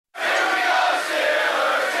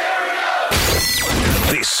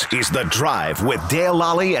This is The Drive with Dale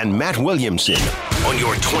Lally and Matt Williamson on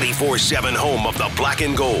your 24/7 home of the black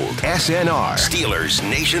and gold. SNR, Steelers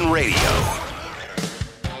Nation Radio.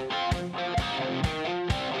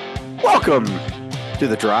 Welcome to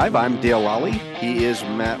The Drive. I'm Dale Lally. He is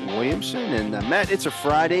Matt Williamson. And Matt, it's a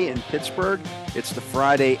Friday in Pittsburgh. It's the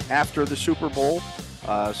Friday after the Super Bowl.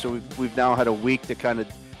 So we've now had a week to kind of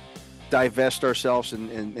divest ourselves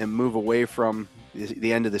and move away from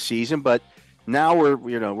the end of the season. But now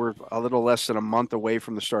we're a little less than a month away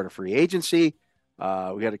from the start of free agency.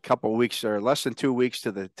 We got a couple of weeks or less than 2 weeks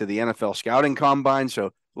to the NFL scouting combine.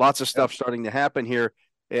 So lots of stuff starting to happen here.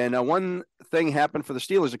 And one thing happened for the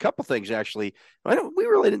Steelers, a couple things actually. We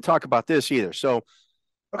really didn't talk about this either. So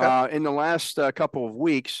in the last couple of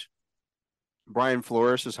weeks, Brian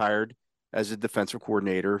Flores is hired as a defensive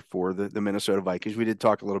coordinator for the Minnesota Vikings. We did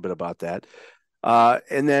talk a little bit about that.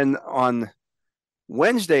 And then on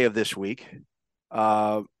Wednesday of this week,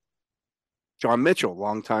 John Mitchell,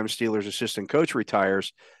 longtime Steelers assistant coach,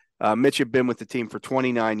 retires. Mitch had been with the team for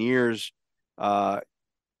 29 years.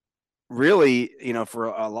 Really, for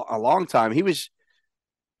a long time, he was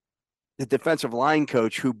the defensive line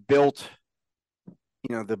coach who built,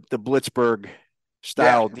 the Blitzburg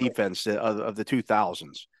style defense of the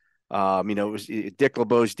 2000s. It was Dick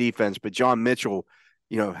LeBeau's defense, but John Mitchell,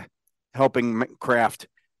 helping craft,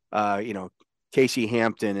 Casey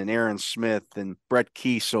Hampton and Aaron Smith and Brett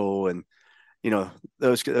Kiesel and,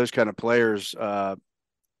 those kind of players,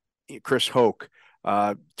 Chris Hoke,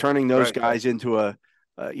 turning those guys into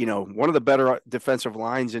one of the better defensive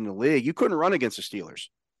lines in the league. You couldn't run against the Steelers.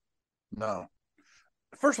 No.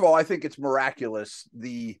 First of all, I think it's miraculous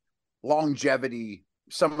the longevity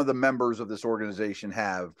some of the members of this organization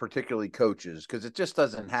have, particularly coaches, because it just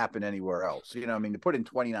doesn't happen anywhere else. To put in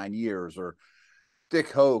 29 years, or Dick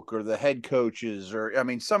Hoke, or the head coaches, or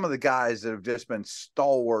some of the guys that have just been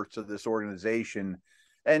stalwarts of this organization.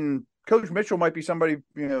 And Coach Mitchell might be somebody,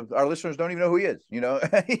 our listeners don't even know who he is.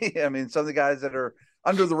 Some of the guys that are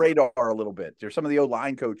under the radar a little bit. There's some of the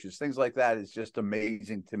O-line coaches, things like that is just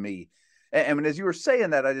amazing to me. And as you were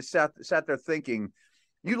saying that, I just sat there thinking,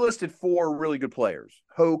 you listed four really good players: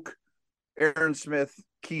 Hoke, Aaron Smith,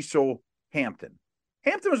 Kiesel, Hampton.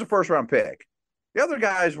 Hampton was a first-round pick. The other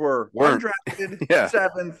guys were undrafted,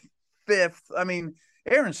 7th, 5th.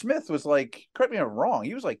 Aaron Smith was correct me if I'm wrong,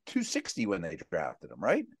 he was 260 when they drafted him,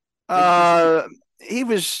 right? He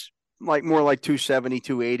was more like 270,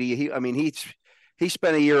 280. He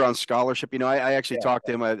spent a year on scholarship. I actually talked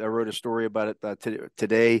to him. I wrote a story about it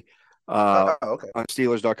today on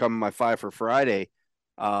Steelers.com in my 5 for Friday.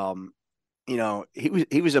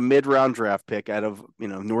 He was a mid-round draft pick out of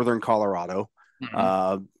Northern Colorado.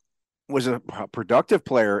 Mm-hmm. Was a productive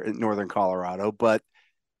player in Northern Colorado, but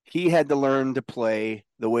he had to learn to play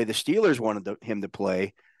the way the Steelers wanted him to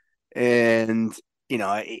play. And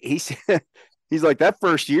he's like, that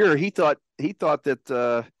first year he thought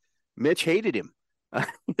that Mitch hated him.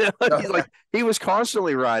 He's like, he was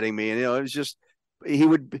constantly riding me, and it was just he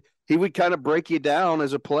would kind of break you down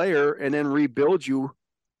as a player and then rebuild you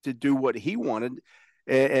to do what he wanted.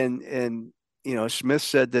 And Smith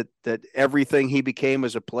said that everything he became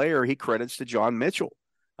as a player, he credits to John Mitchell.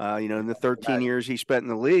 In the 13 years he spent in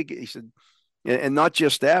the league, he said, and not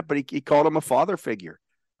just that, but he called him a father figure.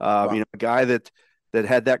 A guy that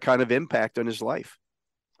had that kind of impact on his life.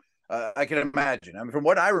 I can imagine. From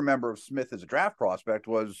what I remember of Smith as a draft prospect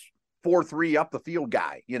was 4-3 up the field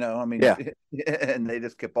guy, and they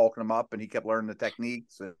just kept bulking him up, and he kept learning the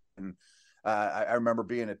techniques. And I remember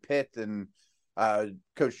being at Pitt, and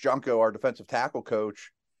Coach Junko, our defensive tackle coach,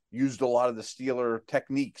 used a lot of the Steeler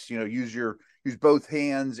techniques. Use both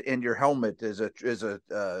hands and your helmet as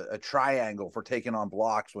a triangle for taking on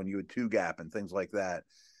blocks when you would two gap and things like that.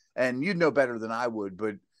 And you'd know better than I would,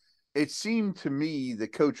 but it seemed to me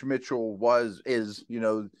that Coach Mitchell is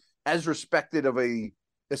as respected of a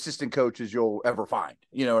assistant coach as you'll ever find.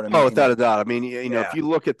 You know what I mean? Oh, without a doubt. If you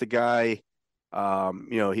look at the guy,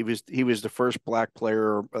 he was the first black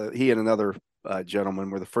player. He and another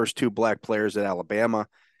gentleman were the first two black players at Alabama.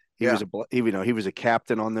 He was a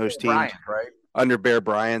captain on those teams, Bryant, right? Under Bear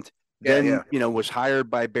Bryant. Then was hired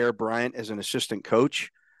by Bear Bryant as an assistant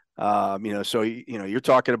coach. So you're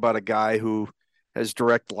talking about a guy who has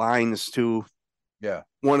direct lines to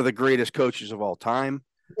one of the greatest coaches of all time.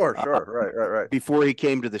 Sure. Right. Before he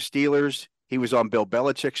came to the Steelers, he was on Bill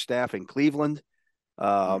Belichick's staff in Cleveland.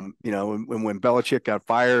 When Belichick got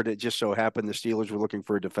fired, it just so happened the Steelers were looking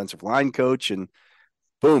for a defensive line coach, and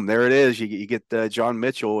boom, there it is. You get John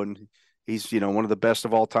Mitchell, and he's one of the best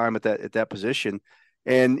of all time at that position.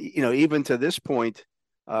 And even to this point,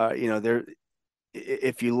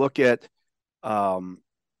 if you look at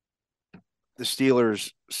the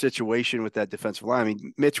Steelers' situation with that defensive line. I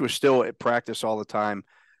mean, Mitch was still at practice all the time.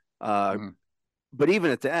 But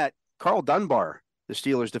even at that, Carl Dunbar, the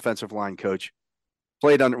Steelers' defensive line coach,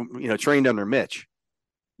 trained under Mitch.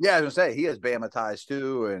 Yeah, I was going to say, he has Bama ties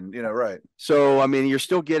too. And, right. So, I mean, you're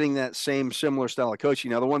still getting that similar style of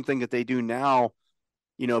coaching. Now, the one thing that they do now,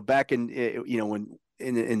 back in, when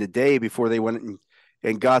in the day before they went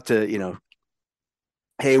and got to,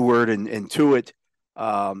 Hayward and Tuitt,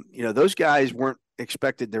 those guys weren't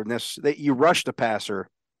expected. You rushed the passer,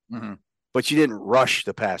 but you didn't rush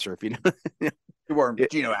the passer. If you weren't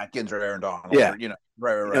Geno Atkins or Aaron Donald. Yeah.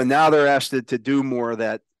 Right. Now they're asked to do more of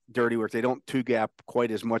that dirty work. They don't two gap quite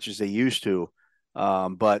as much as they used to,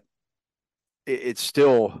 but it's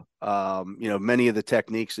still, many of the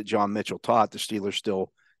techniques that John Mitchell taught, the Steelers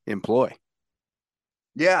still employ.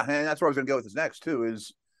 Yeah, and that's where I was going to go with this next too.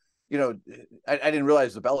 Is I didn't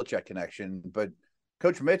realize the Belichick connection, but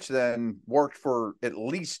Coach Mitch then worked for at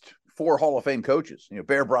least 4 Hall of Fame coaches.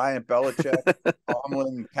 Bear Bryant, Belichick,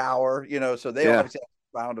 Tomlin, Cowher. So they obviously had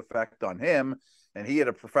a profound effect on him, and he had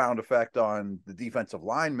a profound effect on the defensive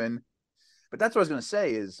linemen. But that's what I was going to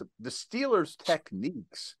say is the Steelers'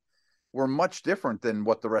 techniques were much different than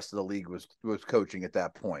what the rest of the league was coaching at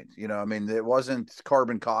that point. It wasn't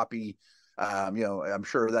carbon copy. I'm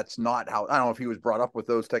sure that's not how, I don't know if he was brought up with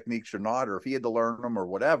those techniques or not, or if he had to learn them or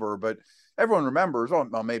whatever, but everyone remembers,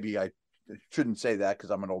 well, maybe I shouldn't say that because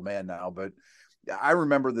I'm an old man now, but I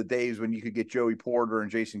remember the days when you could get Joey Porter and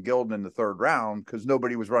Jason Gilden in the 3rd round because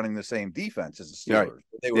nobody was running the same defense as the Steelers. Right.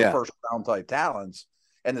 They were first round type talents.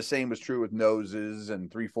 And the same was true with noses and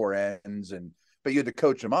 3-4 ends. But you had to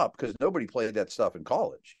coach them up because nobody played that stuff in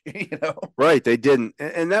college, Right. They didn't.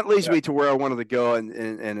 And that leads me to where I wanted to go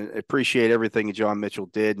and appreciate everything that John Mitchell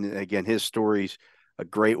did. And again, his story's a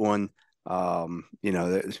great one. Well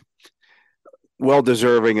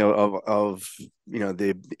deserving of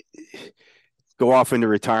the go off into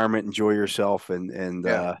retirement, enjoy yourself.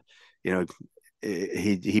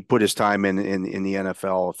 He put his time in the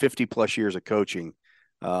NFL, 50 plus years of coaching.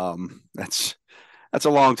 That's a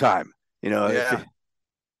long time. We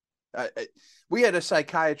had a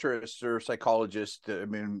psychiatrist or psychologist,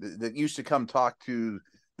 that used to come talk to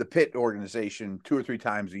the Pitt organization 2 or 3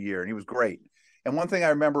 times a year, and he was great. And one thing I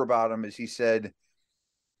remember about him is he said,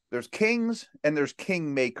 there's kings and there's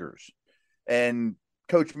king makers. And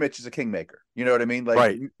Coach Mitch is a kingmaker. You know what I mean? Like,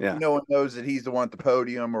 right. Yeah. No one knows that he's the one at the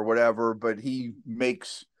podium or whatever, but he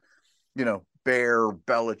makes, Bear,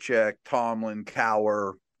 Belichick, Tomlin,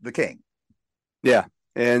 Cowher, the king. Yeah.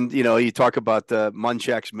 And, you talk about the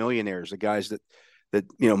Munchak's millionaires, the guys that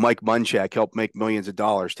Mike Munchak helped make millions of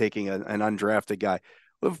dollars taking an undrafted guy.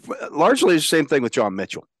 Largely the same thing with John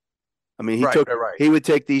Mitchell. I mean, he would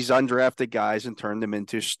take these undrafted guys and turn them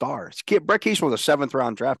into stars. Brett Keith was a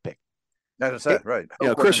 7th-round draft pick. That's it, right.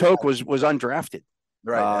 Chris Hoke was undrafted.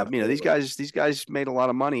 Right. These guys made a lot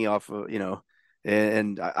of money off of,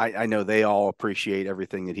 and I know they all appreciate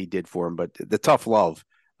everything that he did for them, but the tough love.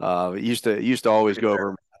 Used to always go over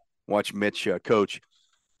and watch Mitch coach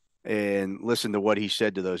and listen to what he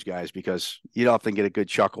said to those guys because you'd often get a good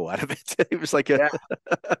chuckle out of it. It was like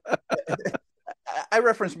I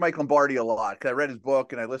reference Mike Lombardi a lot because I read his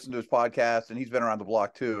book and I listened to his podcast, and he's been around the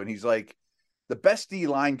block too. And he's like, the best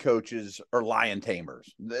D-line coaches are lion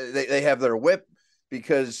tamers. They have their whip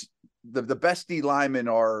because the best D linemen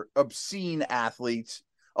are obscene athletes.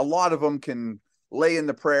 A lot of them can lay in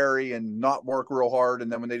the prairie and not work real hard.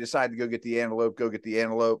 And then when they decide to go get the antelope.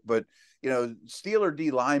 But, Steeler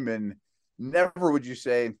D linemen, never would you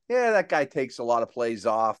say, yeah, that guy takes a lot of plays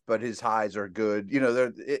off, but his highs are good.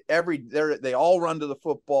 They all run to the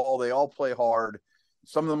football. They all play hard.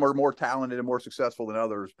 Some of them are more talented and more successful than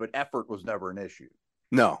others, but effort was never an issue.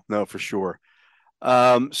 No, for sure.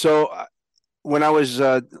 So when I was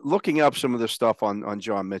looking up some of the stuff on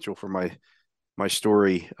John Mitchell for my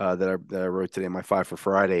story that I wrote today, my 5 for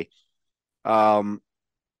Friday, I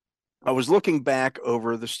was looking back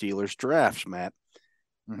over the Steelers drafts, Matt,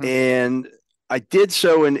 and I did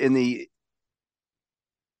so in the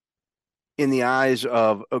eyes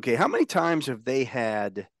of, okay, how many times have they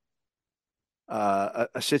had a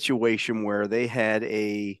situation where they had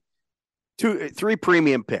 3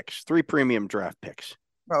 premium picks, 3 premium draft picks?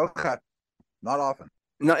 Oh, okay. Not often.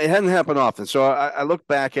 No, it hadn't happened often. So I look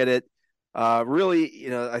back at it.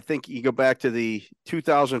 Really, I think you go back to the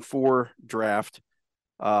 2004 draft,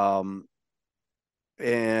 and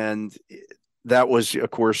that was,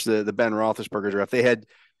 of course, the Ben Roethlisberger draft. They had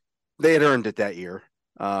earned it that year.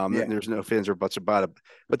 There's no ifs or buts about it.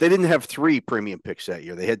 But they didn't have 3 premium picks that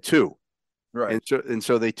year. They had 2. Right. And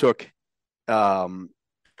so they took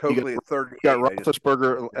Coakley at 38. You got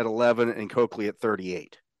Roethlisberger at 11 and Coakley at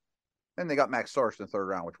 38. And they got Max Starks in the third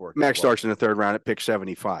round, which worked. Max Starks in the third round at pick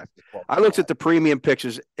 75. I looked at the premium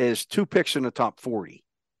picks as 2 picks in the top 40.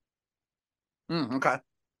 Okay.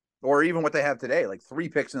 Or even what they have today, like 3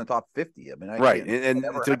 picks in the top 50. I mean, right. And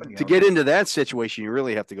to get into that situation, you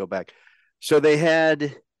really have to go back. So they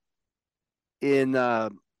had in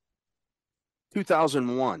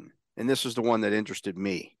 2001, and this is the one that interested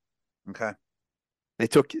me. Okay.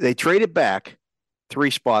 They traded back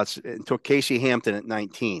 3 spots and took Casey Hampton at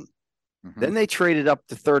 19. Then they traded up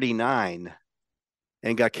to 39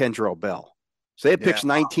 and got Kendrell Bell. So they had picks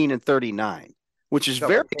 19 and 39, which is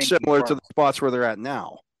very similar to the spots where they're at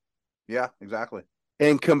now. Yeah, exactly.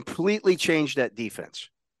 And completely changed that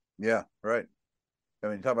defense. Yeah, right. I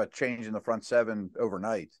mean, talk about changing the front 7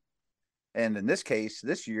 overnight. And in this case,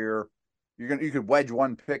 this year, you could wedge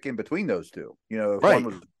 1 pick in between those 2. You know, if one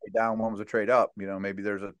was a trade down, one was a trade up. You know, maybe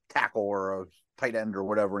there's a tackle or a tight end or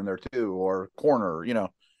whatever in there too, or corner. You know.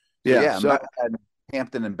 So Matt had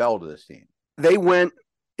Hampton and Bell to this team. They went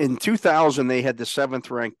in 2000. They had the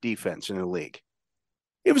 7th ranked defense in the league.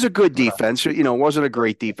 It was a good defense. You know, it wasn't a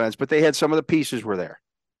great defense, but they had some of the pieces were there.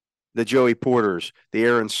 The Joey Porters, the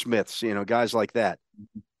Aaron Smiths, you know, guys like that.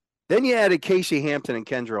 Then you added Casey Hampton and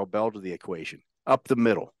Kendrell Bell to the equation, up the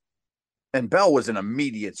middle. And Bell was an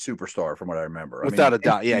immediate superstar, from what I remember. Without a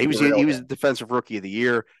doubt, yeah, he was the defensive rookie of the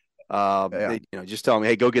year. They, just tell me,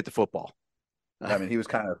 hey, go get the football. I mean, he was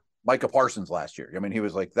kind of Micah Parsons last year. I mean, he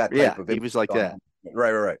was like that type of. He was like that.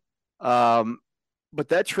 Right. But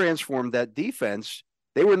that transformed that defense.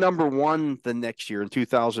 They were number 1 the next year in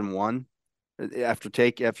 2001. After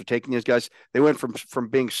taking these guys, they went from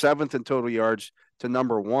being 7th in total yards to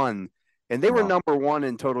number 1, and they were number 1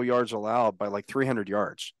 in total yards allowed by like 300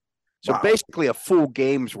 yards. So basically a full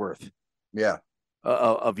game's worth.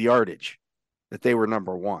 Of yardage that they were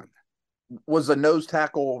number 1. Was the nose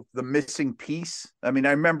tackle the missing piece? I mean,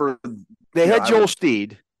 I remember they had Joel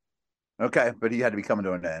Steed. Okay, but he had to be coming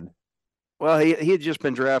to an end. Well, he had just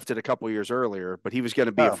been drafted a couple of years earlier, but he was going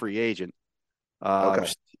to be a free agent.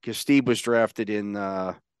 Because Steve was drafted in.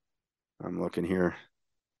 I'm looking here.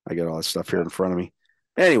 I got all this stuff here in front of me.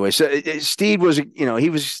 Anyway, so Steve was, he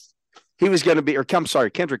was going to be,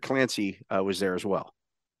 Kendrick Clancy was there as well.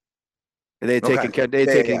 And they had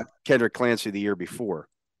taken Kendrick Clancy the year before,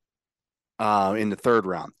 in the 3rd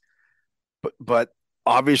round. But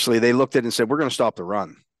obviously they looked at it and said, "We're going to stop the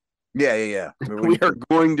run." Yeah. We are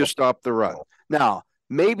going to stop the run. Now,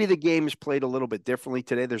 maybe the game is played a little bit differently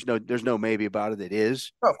today. There's no maybe about it. It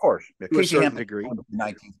is. Oh, of course. Yeah, to a certain degree.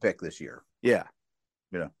 19th pick this year. Yeah.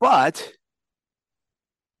 But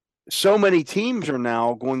so many teams are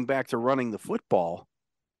now going back to running the football.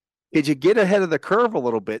 Did you get ahead of the curve a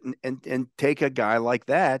little bit and take a guy like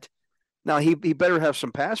that? Now, he better have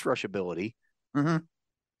some pass rush ability.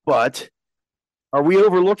 But are we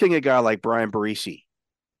overlooking a guy like Brian Barisi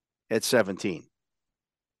at 17?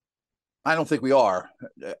 I don't think we are.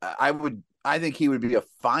 I think he would be a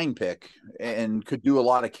fine pick and could do a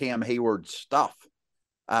lot of Cam Hayward stuff.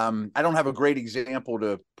 I don't have a great example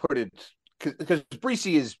to put it because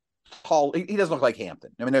Barisi is tall. He doesn't look like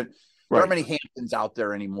Hampton. I mean, there aren't many Hamptons out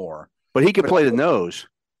there anymore. But he could play the nose.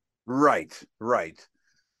 Right.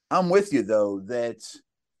 I'm with you, though, that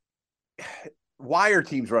why are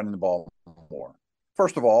teams running the ball more?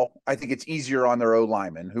 First of all, I think it's easier on their O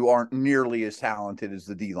linemen who aren't nearly as talented as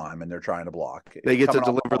the D linemen they're trying to block. They get to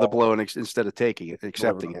deliver the blow instead of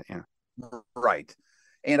accepting it. Yeah. Right.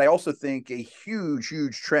 And I also think a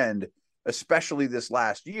huge trend, especially this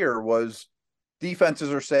last year, was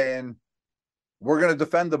defenses are saying, we're going to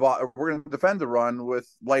defend the run with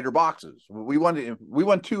lighter boxes. We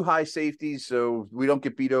want 2 high safeties so we don't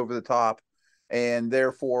get beat over the top, and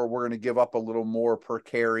therefore we're going to give up a little more per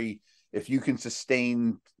carry. If you can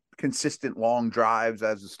sustain consistent long drives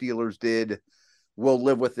as the Steelers did, we'll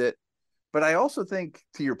live with it. But I also think,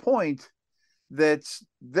 to your point, that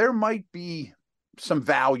there might be some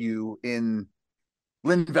value in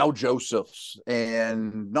Linval Josephs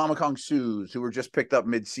and Namakong Sues, who were just picked up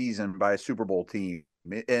mid-season by a Super Bowl team,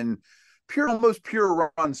 and almost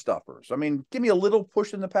pure run stuffers. I mean, give me a little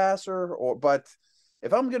push in the passer, but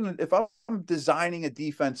if I'm designing a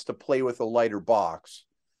defense to play with a lighter box,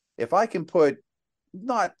 if I can put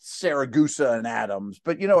not Saragusa and Adams,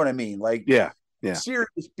 but you know what I mean, like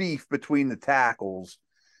serious beef between the tackles,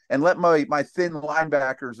 and let my thin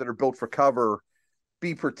linebackers that are built for cover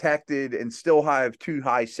be protected and still have 2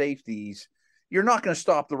 high safeties, you're not going to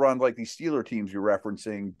stop the run like these Steeler teams you're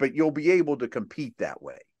referencing, but you'll be able to compete that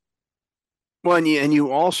way. Well, and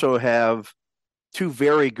you also have 2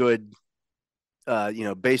 very good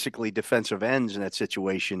basically defensive ends in that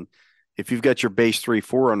situation. If you've got your base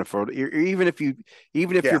 3-4 on the field, even if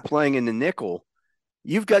you're playing in the nickel,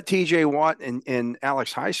 you've got T.J. Watt and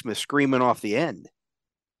Alex Highsmith screaming off the end.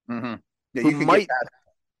 Mm-hmm. Yeah, you can get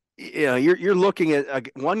that. You're looking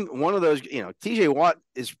at one of those. T.J. Watt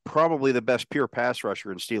is probably the best pure pass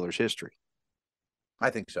rusher in Steelers history. I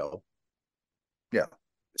think so. Yeah.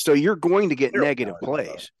 So you're going to get negative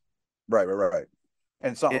plays. Right.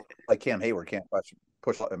 And something like Cam Hayward can't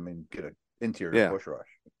push. I mean, get an interior push rush.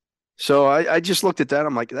 So I just looked at that.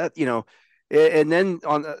 I'm like that, and then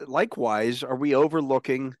likewise, are we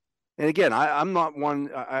overlooking? And again, I'm not one.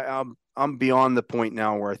 I'm beyond the point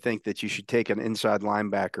now where I think that you should take an inside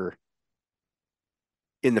linebacker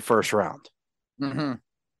in the first round. Mm-hmm.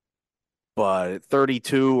 But at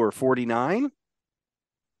 32 or 49,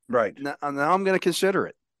 right now I'm going to consider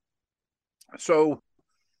it. So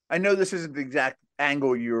I know this isn't the exact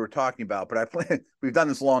angle you were talking about, but we've done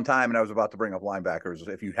this a long time, and I was about to bring up linebackers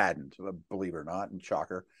if you hadn't, believe it or not, and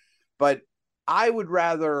shocker. But I would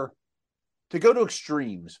rather, to go to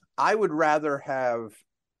extremes, I would rather have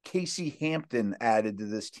Casey Hampton added to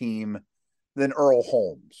this team than Earl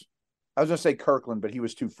Holmes. I was going to say Kirkland, but he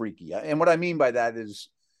was too freaky. And what I mean by that is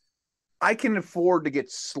I can afford to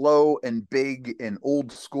get slow and big and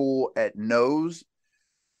old school at nose,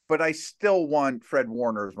 but I still want Fred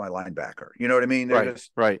Warner as my linebacker. You know what I mean?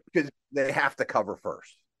 Right. Because they have to cover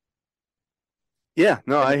first. Yeah,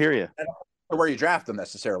 no, I hear you. I don't know where you draft them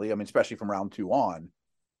necessarily. I mean, especially from round 2 on.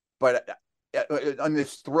 But on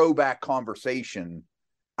this throwback conversation,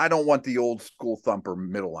 I don't want the old school thumper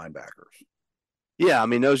middle linebackers. Yeah, I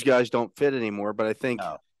mean, those guys don't fit anymore. But I think,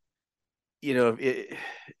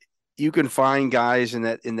 you can find guys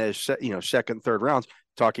in those second, third rounds.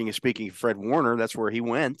 Speaking of Fred Warner, that's where he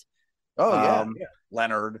went. Oh, yeah.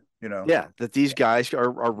 Leonard, Yeah, that these guys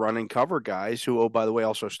are running cover guys who, oh, by the way,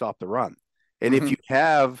 also stop the run. And if you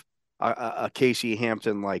have a Casey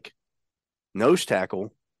Hampton like nose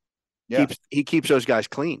tackle, he keeps those guys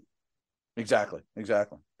clean. Exactly.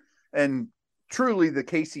 And truly, the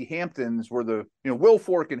Casey Hamptons were the, Will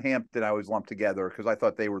Fork and Hampton I always lumped together because I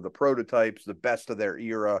thought they were the prototypes, the best of their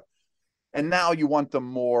era. And now you want them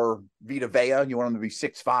more Vita Vea. You want them to be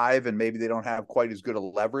 6'5", and maybe they don't have quite as good a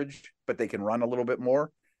leverage, but they can run a little bit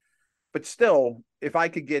more. But still, if I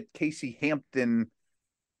could get Casey Hampton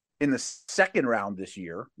in the second round this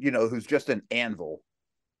year, who's just an anvil,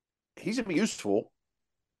 he's going to be useful.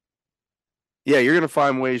 Yeah, you're going to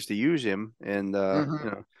find ways to use him. And,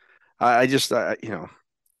 I just, to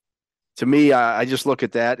me, I just look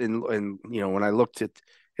at that. And when I looked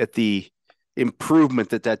at the improvement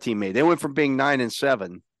that team made, they went from being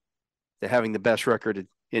 9-7 to having the best record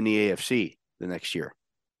in the AFC the next year.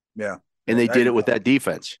 Yeah. And they did it with that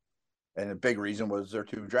defense. And a big reason was their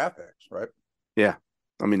 2 draft picks, right? Yeah.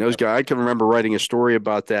 I mean, those guys, I can remember writing a story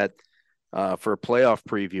about that for a playoff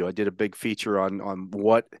preview. I did a big feature on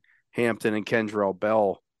what Hampton and Kendrell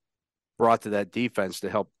Bell brought to that defense to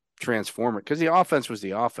help transform it. Because the offense was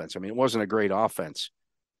the offense. I mean, it wasn't a great offense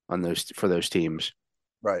for those teams.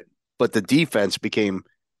 Right. But the defense became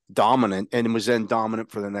dominant and was then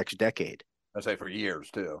dominant for the next decade. I'd say for years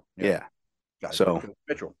too. Yeah. So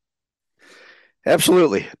Mitchell.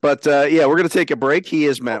 Absolutely. But we're going to take a break. He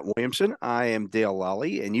is Matt Williamson. I am Dale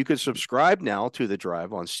Lally, and you can subscribe now to The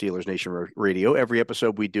Drive on Steelers Nation Radio. Every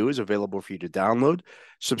episode we do is available for you to download.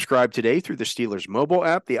 Subscribe today through the Steelers mobile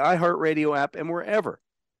app, the iHeartRadio app, and wherever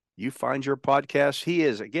you find your podcasts. He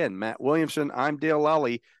is, again, Matt Williamson. I'm Dale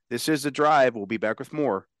Lally. This is The Drive. We'll be back with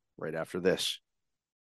more right after this.